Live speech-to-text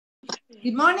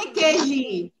Good morning,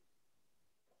 KG.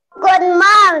 Good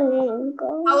morning.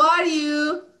 How are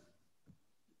you?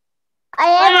 I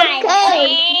am okay.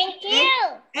 Thank you.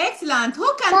 Excellent.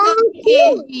 Who can tell me,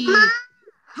 KG,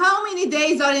 how many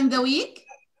days are in the week?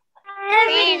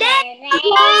 7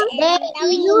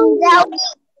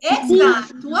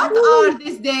 Excellent. What are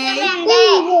these days?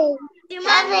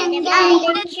 Monday,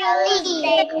 Tuesday,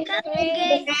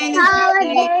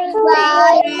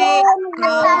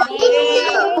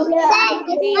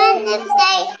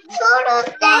 Wednesday,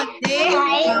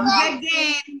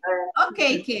 Again.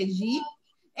 Okay, KG.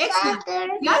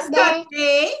 Excellent.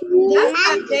 Yesterday,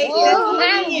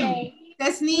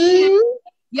 Tasneem.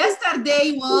 Yesterday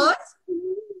was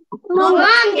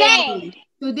Monday.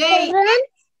 Today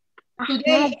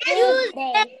is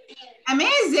Tuesday.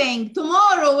 amazing.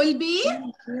 Tomorrow will be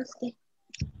Wednesday.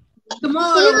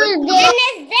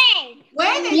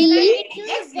 Wednesday.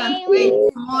 Excellent. Great.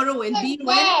 Tomorrow will be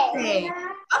Wednesday.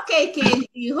 Okay,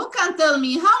 KG. Who can tell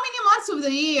me how many months of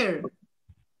the year?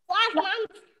 12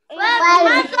 months.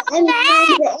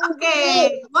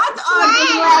 Okay. What are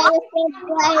the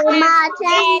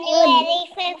January,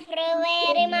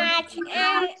 February, March,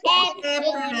 and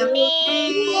April,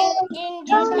 May, June,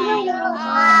 July,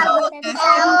 August,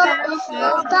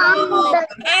 September,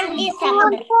 and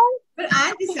December.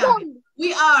 And December. We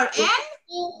are in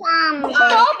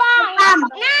October,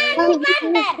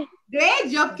 November.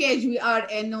 Great job, KG. We are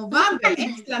in November.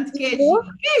 Excellent, KG.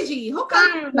 KG, who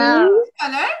can tell me what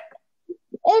color?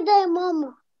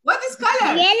 What is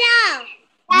color? Yellow.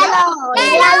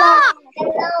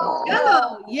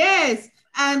 Yellow. Yes.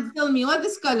 And tell me what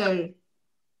is color?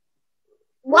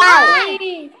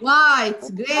 White. White.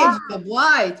 Great job.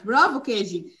 White. Bravo,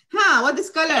 KG. What is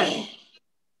color?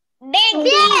 Pink.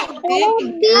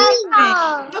 Pink.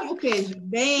 Bravo, KG.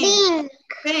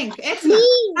 Pink. Excellent.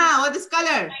 What is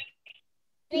color?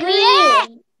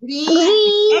 Green.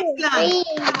 Excellent.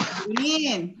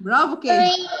 Green. Bravo,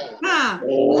 KG.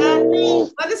 And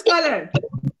what is color?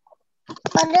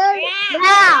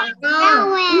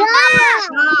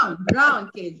 Brown,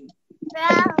 KG.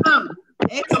 Brown.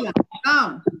 Excellent.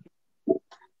 Brown.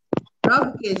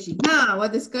 Bravo, KG.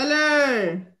 What is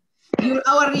color?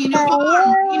 Our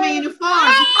uniform. Reema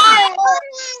uniform.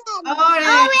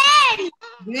 Orange.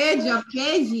 Great job,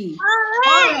 KG.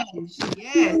 Orange.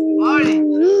 Yes, orange.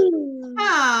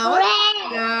 What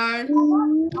color?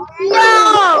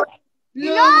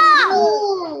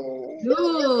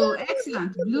 Blue.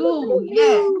 Excellent. Blue.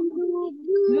 Yes.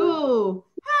 Blue.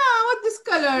 What this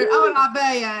color? Our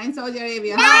abaya in Saudi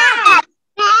Arabia.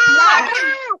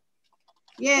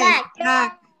 Yes.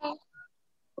 Black.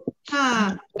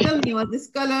 Tell me what this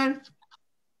color?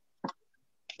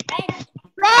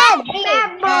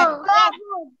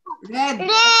 Red.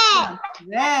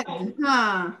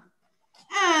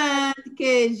 And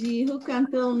KG, who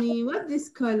can tell me what this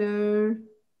color?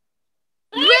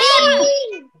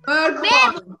 Purple.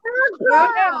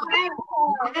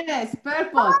 Yes,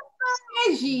 purple.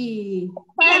 KG.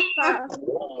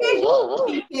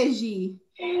 KG.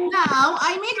 Now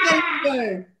I make the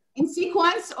number in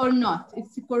sequence or not?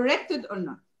 It's corrected or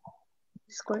not?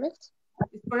 It's correct.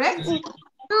 It's correct?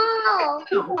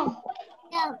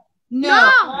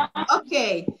 No.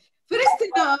 Okay. First,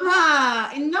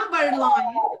 in number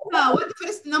line, what the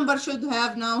first number should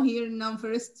have now here now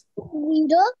first? 0.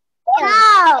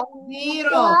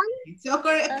 0. It's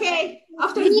okay.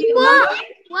 After 0, number?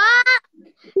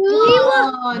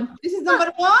 1. This is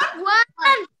number 1?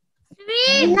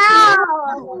 3. No.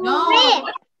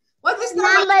 What is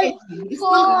number? It's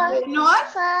 4.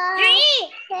 Not?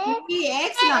 3. 3.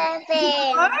 Excellent.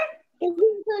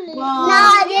 No.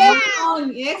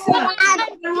 Excellent.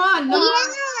 Number 1. No.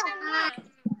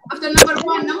 After number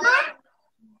 1, number?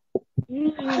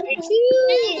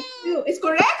 2. Is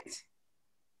correct?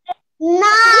 No.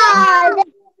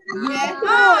 Yes.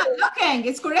 Looking.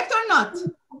 It's correct or not?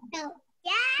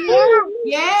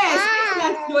 Yes.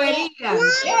 Excellent, Juelita.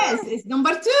 Yes. It's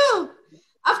number 2.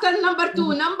 After number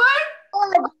 2, number?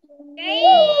 3.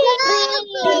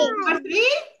 Number 3?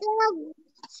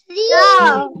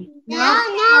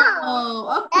 No.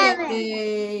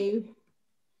 Okay.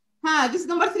 This is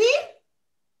number 3?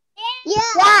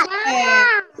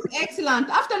 Yeah. Excellent.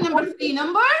 After number 3,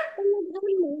 number?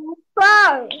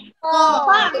 4.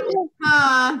 4.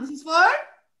 This is 4?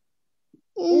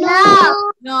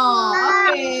 No. No.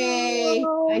 Okay.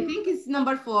 I think it's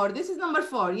number 4. This is number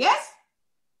 4. Yes?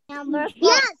 Number 4.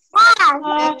 Yes.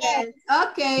 Yes.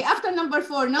 Okay. After number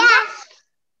 4, number?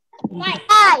 5.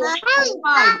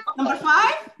 5. Number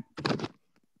 5?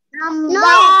 Number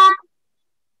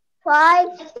 5.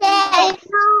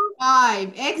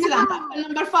 5. Excellent. After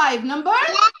number 5, number?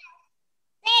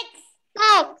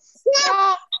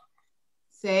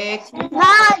 6. No,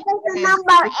 this is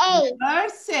number 8. Number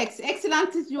 6.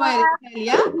 Excellent, Juwairi.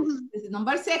 This is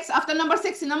number 6. After number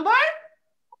 6, number?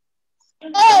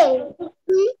 8.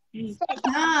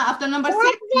 After number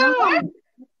 6, number?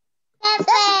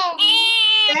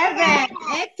 7.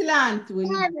 Excellent. We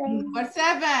need number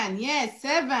 7. Yes,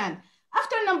 7.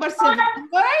 After number 7,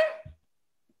 number?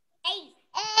 8.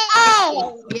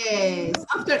 Yes.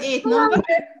 After 8, number?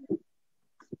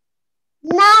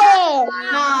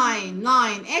 9.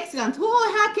 9. Excellent. Who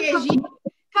has KG?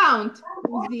 Count.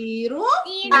 0. 0,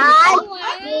 5,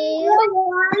 1,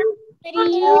 3,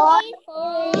 3,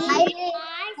 4, 5,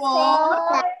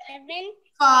 6,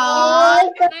 5,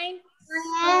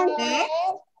 7, 6,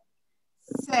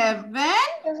 7,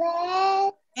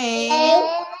 8,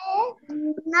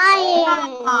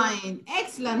 9.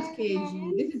 Excellent, KG.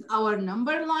 This is our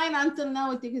number line until now.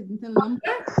 We take it until number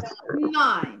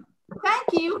 9.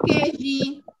 Thank you,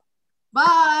 KG.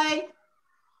 Bye.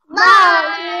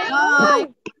 Bye. Bye.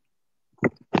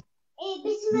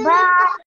 Bye.